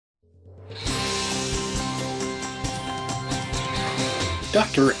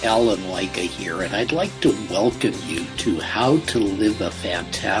Dr. Alan Leica here, and I'd like to welcome you to How to Live a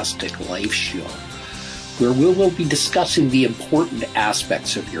Fantastic Life show, where we will be discussing the important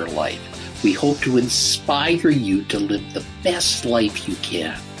aspects of your life. We hope to inspire you to live the best life you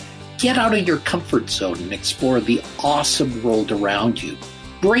can. Get out of your comfort zone and explore the awesome world around you.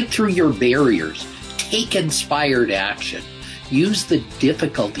 Break through your barriers. Take inspired action. Use the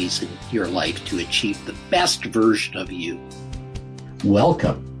difficulties in your life to achieve the best version of you.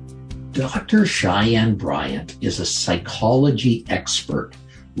 Welcome. Dr. Cheyenne Bryant is a psychology expert,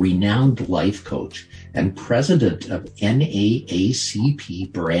 renowned life coach, and president of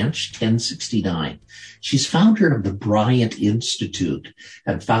NAACP Branch 1069. She's founder of the Bryant Institute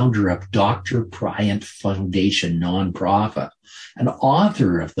and founder of Dr. Bryant Foundation nonprofit, and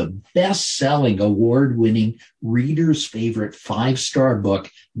author of the best-selling, award-winning, reader's favorite 5-star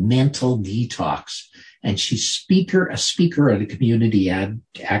book, Mental Detox. And she's a speaker and a community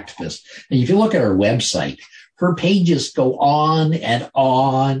activist. And if you look at her website, her pages go on and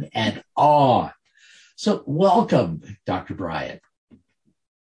on and on. So welcome, Dr. Bryant.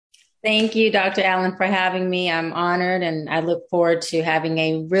 Thank you, Dr. Allen, for having me. I'm honored, and I look forward to having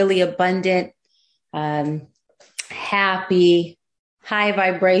a really abundant, happy, high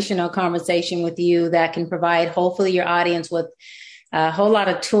vibrational conversation with you that can provide, hopefully, your audience with a whole lot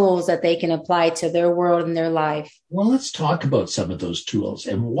of tools that they can apply to their world and their life. Well, let's talk about some of those tools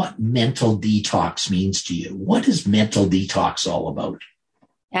and what mental detox means to you. What is mental detox all about?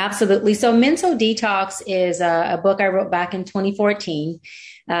 Absolutely. So Mental Detox is a book I wrote back in 2014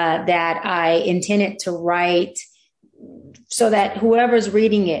 that I intended to write so that whoever's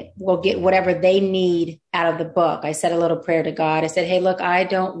reading it will get whatever they need out of the book. I said a little prayer to God. I said, hey, look, I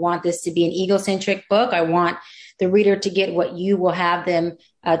don't want this to be an egocentric book. I want the reader to get what you will have them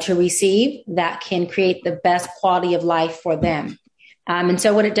to receive that can create the best quality of life for them. And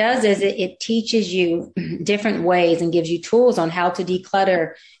so what it does is it teaches you different ways and gives you tools on how to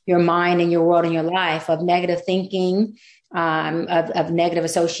declutter your mind and your world and your life of negative thinking, of negative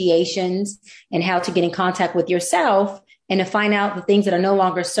associations, and how to get in contact with yourself and to find out the things that are no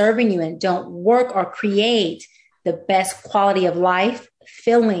longer serving you and don't work or create the best quality of life,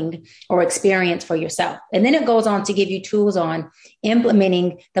 feeling, or experience for yourself. And then it goes on to give you tools on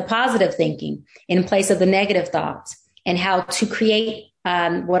implementing the positive thinking in place of the negative thoughts, and how to create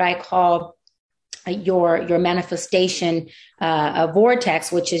what I call your manifestation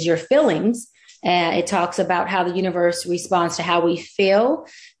vortex, which is your feelings. It talks about how the universe responds to how we feel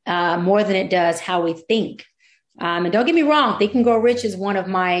more than it does how we think. And don't get me wrong, Think and Grow Rich is one of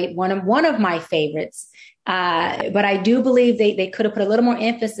my favorites. But I do believe they could have put a little more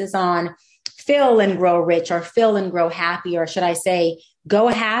emphasis on feel and grow rich, or feel and grow happy, or should I say, go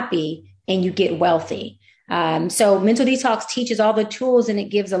happy and you get wealthy. So Mental Detox teaches all the tools, and it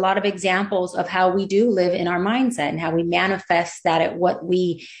gives a lot of examples of how we do live in our mindset and how we manifest that at what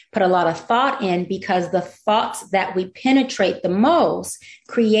we put a lot of thought in, because the thoughts that we penetrate the most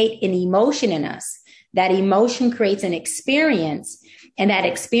create an emotion in us. That emotion creates an experience, and that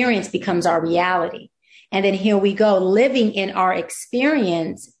experience becomes our reality. And then here we go, living in our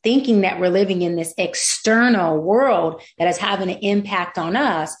experience, thinking that we're living in this external world that is having an impact on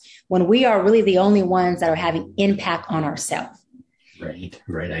us, when we are really the only ones that are having impact on ourselves. Right.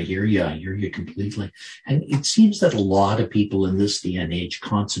 I hear you completely. And it seems that a lot of people in this day and age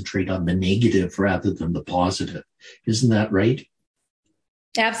concentrate on the negative rather than the positive. Isn't that right?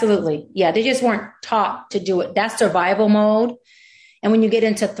 Absolutely. Yeah, they just weren't taught to do it. That's survival mode. And when you get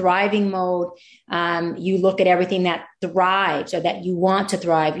into thriving mode, you look at everything that thrives, or that you want to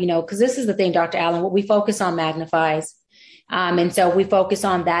thrive, because this is the thing, Dr. Allen, what we focus on magnifies. And so we focus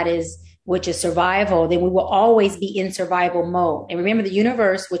on which is survival, then we will always be in survival mode. And remember, the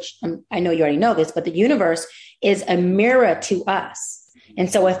universe, which I know you already know this, but the universe is a mirror to us. And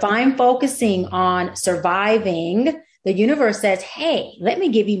so if I'm focusing on surviving, the universe says, hey, let me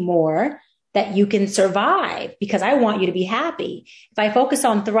give you more that you can survive, because I want you to be happy. If I focus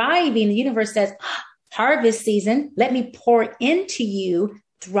on thriving, the universe says, harvest season, let me pour into you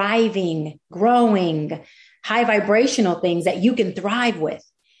thriving, growing, high vibrational things that you can thrive with.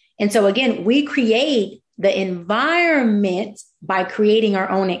 And so again, we create the environment by creating our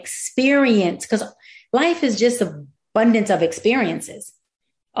own experience, because life is just abundance of experiences.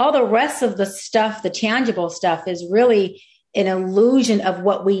 All the rest of the stuff, the tangible stuff, is really an illusion of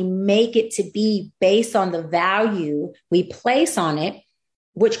what we make it to be based on the value we place on it,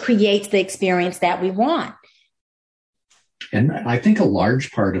 which creates the experience that we want. And I think a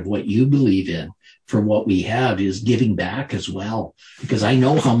large part of what you believe in from what we have is giving back as well, because I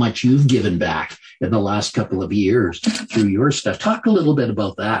know how much you've given back in the last couple of years through your stuff. Talk a little bit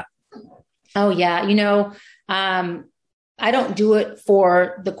about that. Oh, yeah. I don't do it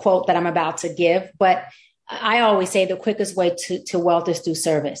for the quote that I'm about to give, but I always say the quickest way to wealth is through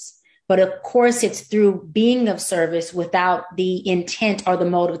service. But of course, it's through being of service without the intent or the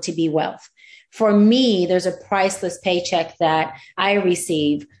motive to be wealth. For me, there's a priceless paycheck that I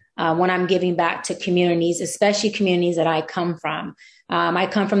receive when I'm giving back to communities, especially communities that I come from. I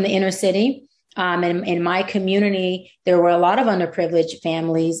come from the inner city. And in my community, there were a lot of underprivileged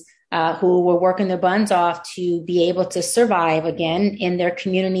families who were working their buns off to be able to survive again in their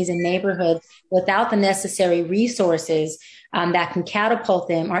communities and neighborhoods without the necessary resources that can catapult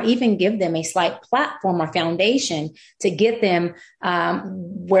them or even give them a slight platform or foundation to get them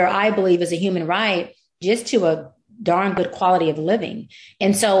where I believe is a human right, just to a darn good quality of living.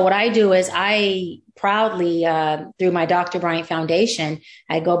 And so what I do is I proudly, through my Dr. Bryant Foundation,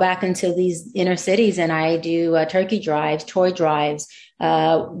 I go back into these inner cities and I do turkey drives, toy drives.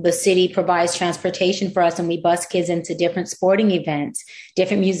 The city provides transportation for us and we bus kids into different sporting events,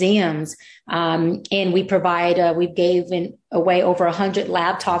 different museums. And we provide, we've given away over 100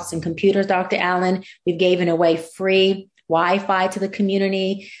 laptops and computers, Dr. Allen. We've given away free Wi-Fi to the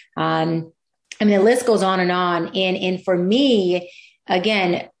community. The list goes on. And for me,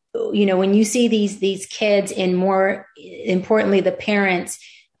 again, when you see these kids and more importantly, the parents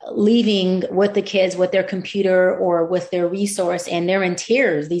leaving with the kids, with their computer or with their resource, and they're in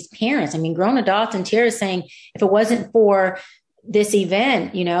tears, these parents, grown adults in tears saying, if it wasn't for this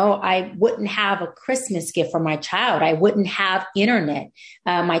event, I wouldn't have a Christmas gift for my child. I wouldn't have internet.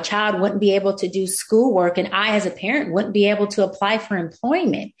 My child wouldn't be able to do schoolwork. And I, as a parent, wouldn't be able to apply for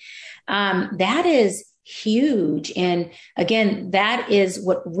employment. That is huge. And again, that is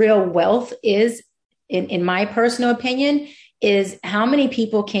what real wealth is, in my personal opinion, is how many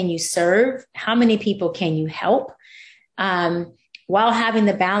people can you serve? How many people can you help? While having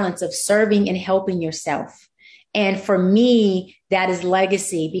the balance of serving and helping yourself. And for me, that is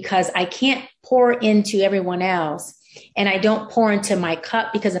legacy, because I can't pour into everyone else and I don't pour into my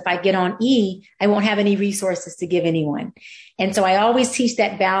cup, because if I get on E, I won't have any resources to give anyone. And so I always teach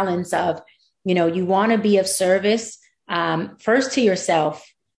that balance of, you want to be of service first to yourself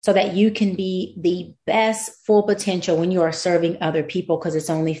so that you can be the best full potential when you are serving other people, because it's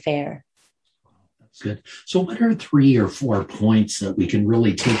only fair. That's good. So what are 3 or 4 points that we can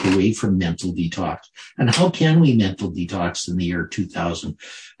really take away from mental detox? And how can we mental detox in the year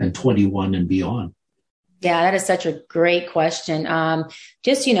 2021 and beyond? Yeah, that is such a great question.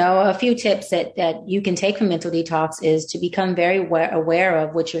 Just, a few tips that you can take from mental detox is to become very aware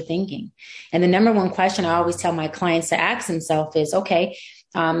of what you're thinking. And the number one question I always tell my clients to ask themselves is, okay,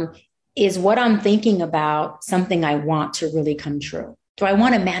 is what I'm thinking about something I want to really come true? Do I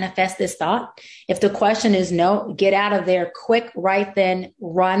want to manifest this thought? If the question is no, get out of there quick, right then,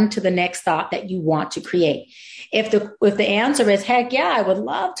 run to the next thought that you want to create. If the answer is, heck yeah, I would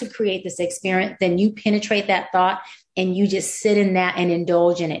love to create this experience, then you penetrate that thought and you just sit in that and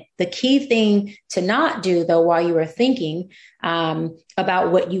indulge in it. The key thing to not do, though, while you are thinking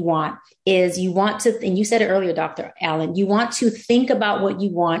about what you want is you want to, and you said it earlier, Dr. Allen, you want to think about what you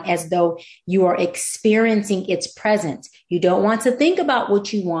want as though you are experiencing its presence. You don't want to think about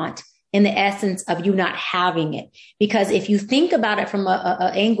what you want in the essence of you not having it. Because if you think about it from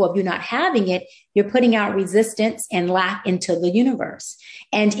an angle of you not having it, you're putting out resistance and lack into the universe.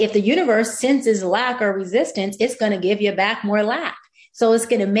 And if the universe senses lack or resistance, it's going to give you back more lack. So it's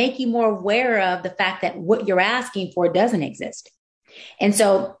going to make you more aware of the fact that what you're asking for doesn't exist. And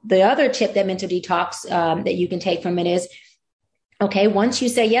so the other tip that mental detox that you can take from it is, okay, once you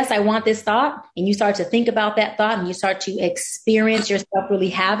say, yes, I want this thought, and you start to think about that thought and you start to experience yourself really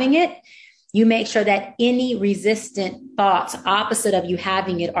having it, you make sure that any resistant thoughts opposite of you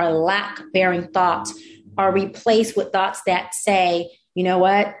having it or lack-bearing thoughts are replaced with thoughts that say, you know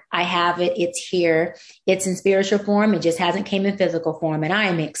what? I have it. It's here. It's in spiritual form. It just hasn't came in physical form. And I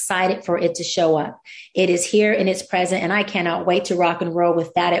am excited for it to show up. It is here and it's present. And I cannot wait to rock and roll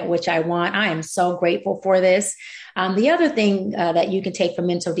with that at which I want. I am so grateful for this. The other thing that you can take from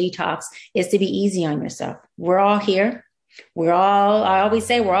mental detox is to be easy on yourself. We're all here. I always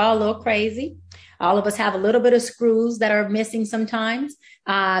say we're all a little crazy. All of us have a little bit of screws that are missing sometimes.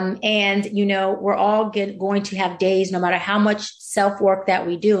 We're all going to have days, no matter how much self-work that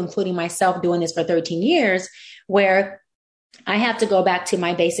we do, including myself doing this for 13 years, where I have to go back to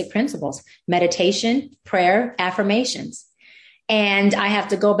my basic principles: meditation, prayer, affirmations. And I have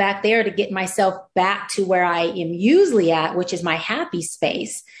to go back there to get myself back to where I am usually at, which is my happy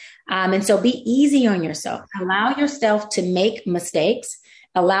space. And so be easy on yourself. Allow yourself to make mistakes.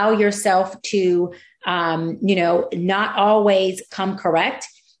 Allow yourself to, not always come correct,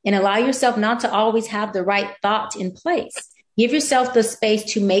 and allow yourself not to always have the right thought in place. Give yourself the space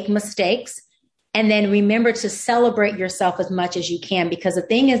to make mistakes. And then remember to celebrate yourself as much as you can. Because the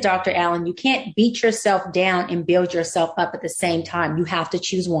thing is, Dr. Allen, you can't beat yourself down and build yourself up at the same time. You have to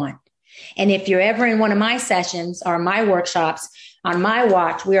choose one. And if you're ever in one of my sessions or my workshops, on my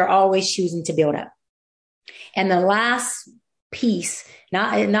watch, we are always choosing to build up. And the last piece,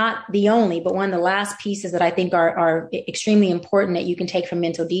 not the only, but one of the last pieces that I think are extremely important that you can take from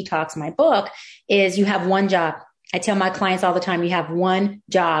Mental Detox, my book, is you have one job. I tell my clients all the time, you have one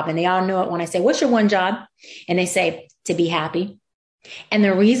job, and they all know it when I say, what's your one job? And they say, to be happy. And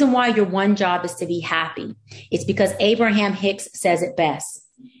the reason why your one job is to be happy is because Abraham Hicks says it best.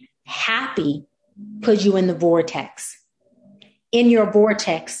 Happy puts you in the vortex. In your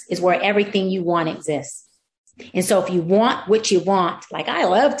vortex is where everything you want exists. And so if you want what you want, like I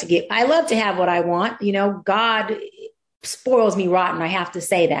love to have what I want, God spoils me rotten. I have to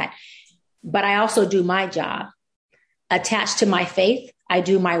say that, but I also do my job. Attached to my faith, I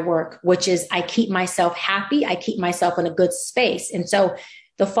do my work, which is I keep myself happy. I keep myself in a good space. And so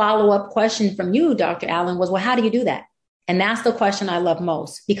the follow-up question from you, Dr. Allen, was, well, how do you do that? And that's the question I love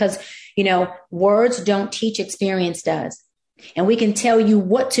most because, words don't teach, experience does. And we can tell you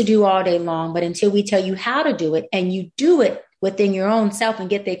what to do all day long, but until we tell you how to do it and you do it within your own self and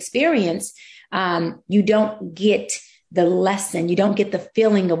get the experience, you don't get the lesson. You don't get the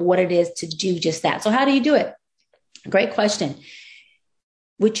feeling of what it is to do just that. So how do you do it? Great question.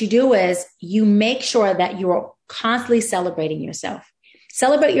 What you do is you make sure that you're constantly celebrating yourself.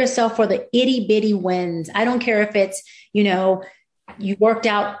 Celebrate yourself for the itty bitty wins. I don't care if it's, you worked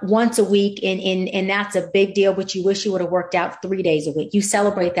out once a week and that's a big deal, but you wish you would have worked out 3 days a week. You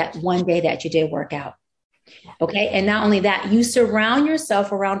celebrate that one day that you did work out. Okay. And not only that, you surround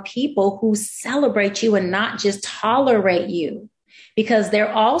yourself around people who celebrate you and not just tolerate you, because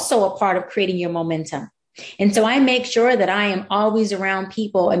they're also a part of creating your momentum. And so I make sure that I am always around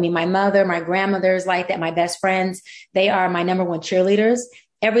people. I mean, my mother, my grandmother's like that. My best friends, they are my number one cheerleaders.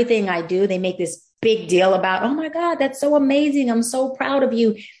 Everything I do, they make this big deal about, oh my God, that's so amazing. I'm so proud of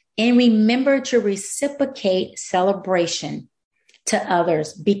you. And remember to reciprocate celebration to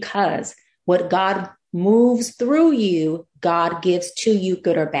others, because what God moves through you, God gives to you,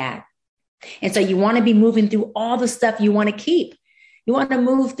 good or bad. And so you want to be moving through all the stuff you want to keep. You want to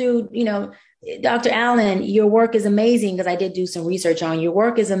move through, Dr. Allen, your work is amazing, because I did do some research on your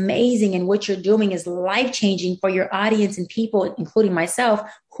work is amazing. And what you're doing is life-changing for your audience and people, including myself,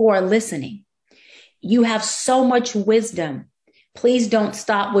 who are listening. You have so much wisdom. Please don't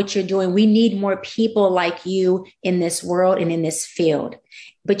stop what you're doing. We need more people like you in this world and in this field.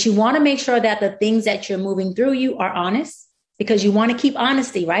 But you want to make sure that the things that you're moving through you are honest, because you want to keep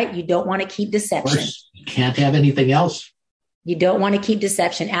honesty, right? You don't want to keep deception. Of course, you can't have anything else. You don't want to keep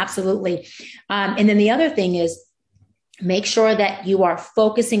deception. Absolutely. And then the other thing is make sure that you are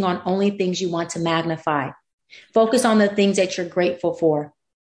focusing on only things you want to magnify. Focus on the things that you're grateful for.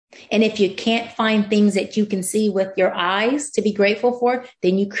 And if you can't find things that you can see with your eyes to be grateful for,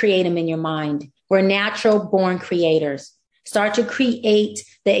 then you create them in your mind. We're natural born creators. Start to create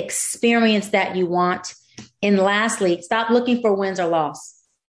the experience that you want. And lastly, stop looking for wins or loss.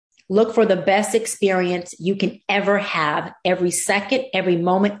 Look for the best experience you can ever have every second, every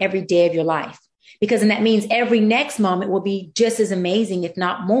moment, every day of your life. Because then that means every next moment will be just as amazing, if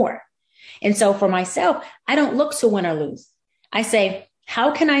not more. And so for myself, I don't look to win or lose. I say,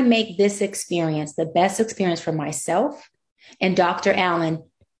 how can I make this experience the best experience for myself and Dr. Allen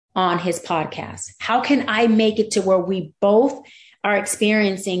on his podcast? How can I make it to where we both are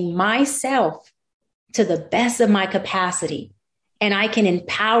experiencing myself to the best of my capacity? And I can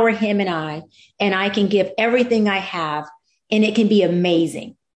empower him and I can give everything I have, and it can be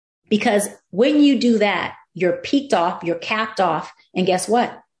amazing. Because when you do that, you're peaked off, you're capped off. And guess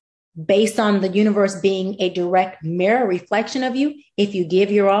what? Based on the universe being a direct mirror reflection of you, if you give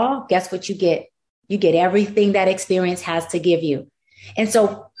your all, guess what you get? You get everything that experience has to give you. And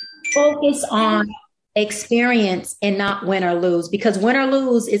so focus on experience and not win or lose, because win or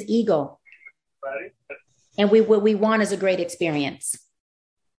lose is ego. And what we want is a great experience.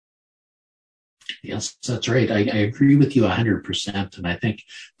 Yes, that's right. I agree with you 100%. And I think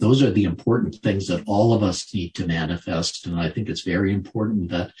those are the important things that all of us need to manifest. And I think it's very important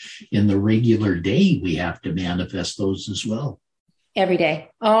that in the regular day, we have to manifest those as well. Every day,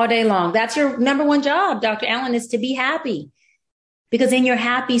 all day long. That's your number one job, Dr. Allen, is to be happy. Because in your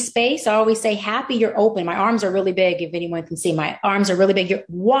happy space, I always say happy, you're open. My arms are really big. If anyone can see, my arms are really big. You're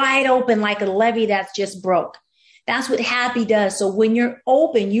wide open like a levee that's just broke. That's what happy does. So when you're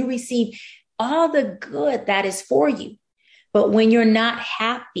open, you receive all the good that is for you. But when you're not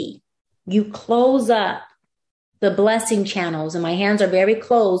happy, you close up the blessing channels, and my hands are very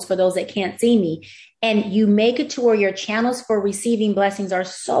closed for those that can't see me. And you make it to where your channels for receiving blessings are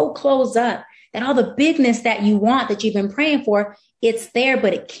so closed up that all the bigness that you want, that you've been praying for, it's there,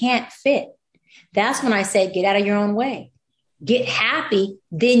 but it can't fit. That's when I say, get out of your own way. Get happy,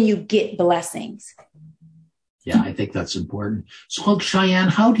 then you get blessings. Yeah, I think that's important. So, Cheyenne,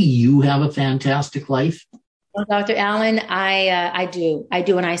 how do you have a fantastic life? Well, Dr. Allen, I do.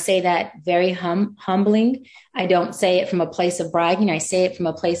 And I say that very humbling. I don't say it from a place of bragging. I say it from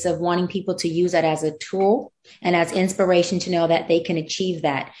a place of wanting people to use that as a tool and as inspiration to know that they can achieve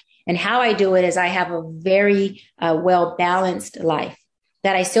that. And how I do it is I have a very well-balanced life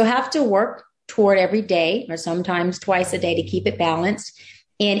that I still have to work toward every day, or sometimes twice a day, to keep it balanced.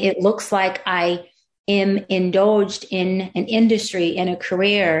 And it looks like I am indulged in an industry, in a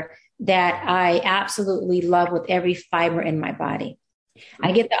career that I absolutely love with every fiber in my body.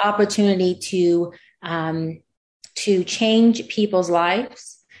 I get the opportunity to change people's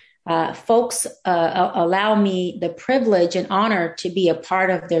lives. Folks allow me the privilege and honor to be a part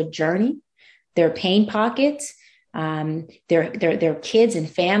of their journey, their pain pockets, their kids and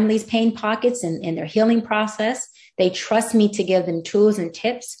families' pain pockets, and their healing process. They trust me to give them tools and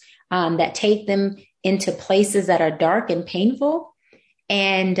tips that take them into places that are dark and painful,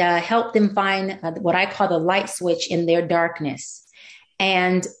 and help them find what I call the light switch in their darkness.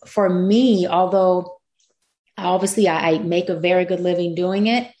 And for me, although obviously I make a very good living doing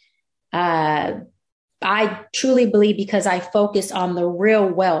it, I truly believe, because I focus on the real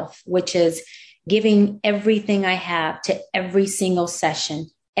wealth, which is giving everything I have to every single session,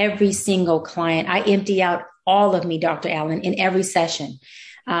 every single client. I empty out all of me, Dr. Allen, in every session.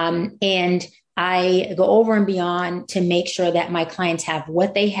 And I go over and beyond to make sure that my clients have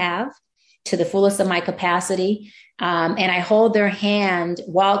what they have to the fullest of my capacity. And I hold their hand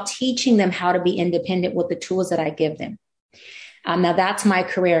while teaching them how to be independent with the tools that I give them. Now that's my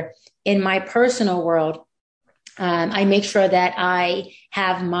career. In my personal world, I make sure that I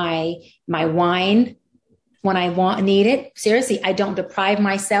have my wine when I need it. Seriously, I don't deprive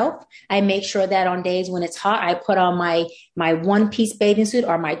myself. I make sure that on days when it's hot, I put on my one-piece bathing suit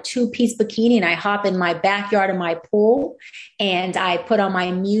or my two-piece bikini, and I hop in my backyard in my pool, and I put on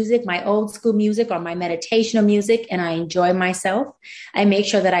my music, my old school music or my meditational music, and I enjoy myself. I make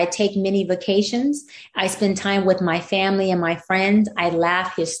sure that I take mini vacations. I spend time with my family and my friends. I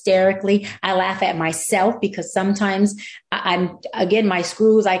laugh hysterically. I laugh at myself, because sometimes my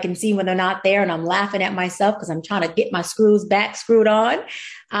screws, I can see when they're not there, and I'm laughing at myself because I'm trying to get my screws back screwed on.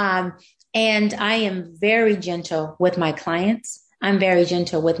 And I am very gentle with my clients. I'm very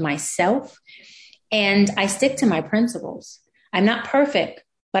gentle with myself, and I stick to my principles. I'm not perfect,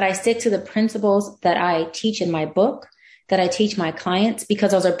 but I stick to the principles that I teach in my book, that I teach my clients,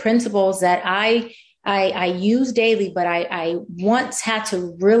 because those are principles that I use daily, but I once had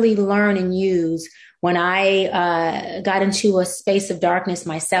to really learn and use when I got into a space of darkness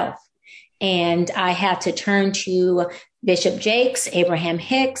myself. And I had to turn to Bishop Jakes, Abraham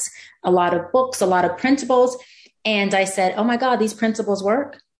Hicks, a lot of books, a lot of principles. And I said, oh my God, these principles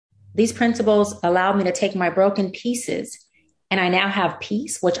work. These principles allow me to take my broken pieces, and I now have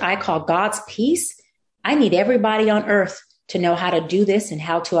peace, which I call God's peace. I need everybody on earth to know how to do this and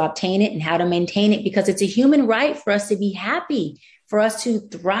how to obtain it and how to maintain it, because it's a human right for us to be happy, for us to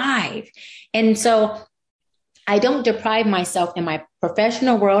thrive. And so I don't deprive myself in my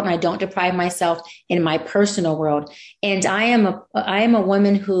professional world, and I don't deprive myself in my personal world. And I am a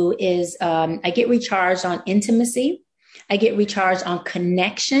woman who is, I get recharged on intimacy. I get recharged on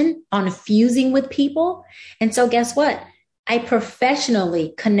connection, on fusing with people. And so guess what? I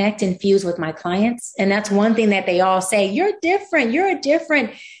professionally connect and fuse with my clients. And that's one thing that they all say, you're different. You're a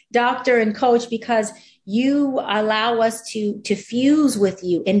different doctor and coach, because you allow us to fuse with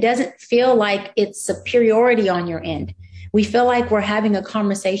you, and doesn't feel like it's superiority on your end. We feel like we're having a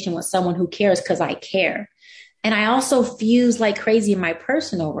conversation with someone who cares because I care. And I also fuse like crazy in my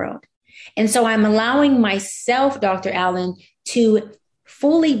personal world. And so I'm allowing myself, Dr. Allen, to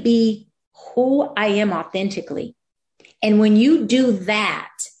fully be who I am authentically. And when you do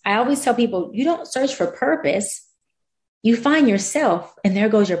that, I always tell people, you don't search for purpose. You find yourself, and there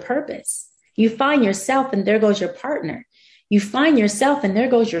goes your purpose. You find yourself, and there goes your partner. You find yourself, and there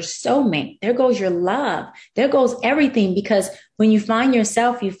goes your soulmate. There goes your love. There goes everything, because when you find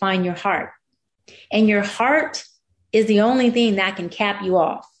yourself, you find your heart. And your heart is the only thing that can cap you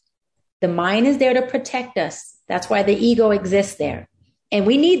off. The mind is there to protect us. That's why the ego exists there. And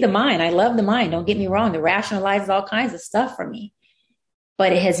we need the mind. I love the mind. Don't get me wrong. It rationalizes all kinds of stuff for me,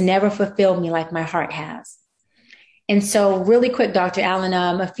 but it has never fulfilled me like my heart has. And so really quick, Dr. Allen,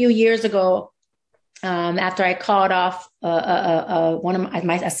 a few years ago, after I called off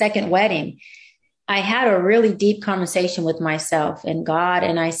a second wedding, I had a really deep conversation with myself and God.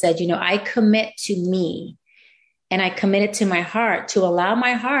 And I said, I commit to me, and I committed to my heart to allow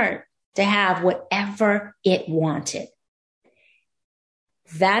my heart to have whatever it wanted.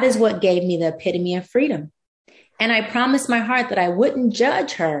 That is what gave me the epitome of freedom. And I promised my heart that I wouldn't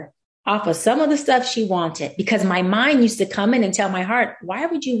judge her off of some of the stuff she wanted, because my mind used to come in and tell my heart, why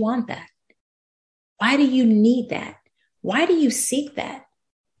would you want that? Why do you need that? Why do you seek that?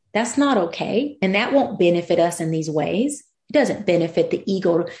 That's not okay. And that won't benefit us in these ways. It doesn't benefit the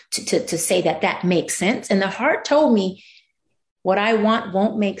ego to say that makes sense. And the heart told me what I want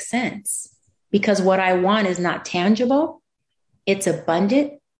won't make sense, because what I want is not tangible. It's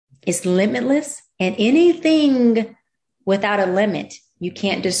abundant. It's limitless. And anything without a limit, you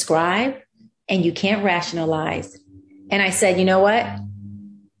can't describe and you can't rationalize. And I said, you know what?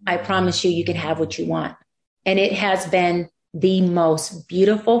 I promise you can have what you want. And it has been the most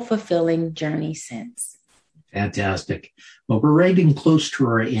beautiful, fulfilling journey since. Fantastic. Well, we're getting close to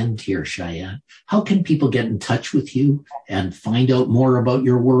our end here, Cheyenne. How can people get in touch with you and find out more about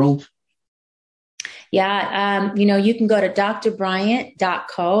your world? Yeah, you can go to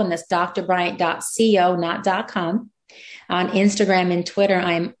drbryant.co, and that's drbryant.co, not .com. On Instagram and Twitter,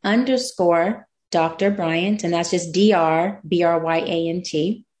 I'm _Dr. Bryant, and that's just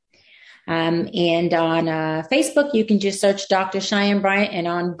DRBRYANT. And on Facebook, you can just search Dr. Cheyenne Bryant, and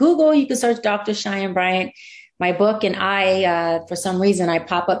on Google, you can search Dr. Cheyenne Bryant, my book, and I, for some reason, I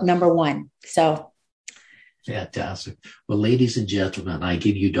pop up #1. So. Fantastic. Well, ladies and gentlemen, I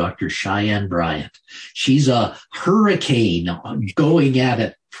give you Dr. Cheyenne Bryant. She's a hurricane going at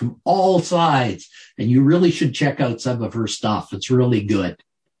it from all sides, and you really should check out some of her stuff. It's really good.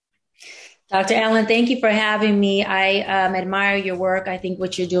 Dr. Allen, thank you for having me. I admire your work. I think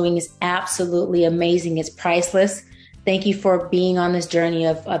what you're doing is absolutely amazing. It's priceless. Thank you for being on this journey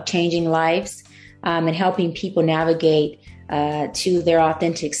of changing lives and helping people navigate to their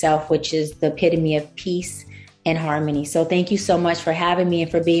authentic self, which is the epitome of peace and harmony. So thank you so much for having me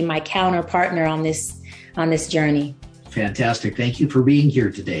and for being my counter partner on this journey. Fantastic. Thank you for being here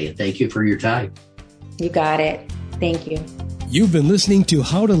today, and thank you for your time. You got it. Thank you. You've been listening to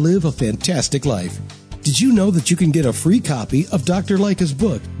How to Live a Fantastic Life. Did you know that you can get a free copy of Dr. Leica's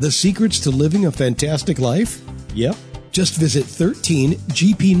book, The Secrets to Living a Fantastic Life? Yep. Just visit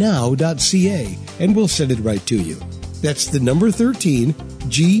 13gpnow.ca and we'll send it right to you. That's the number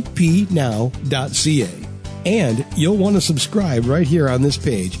 13gpnow.ca. And you'll want to subscribe right here on this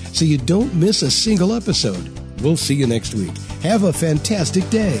page so you don't miss a single episode. We'll see you next week. Have a fantastic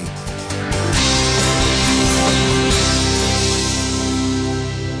day.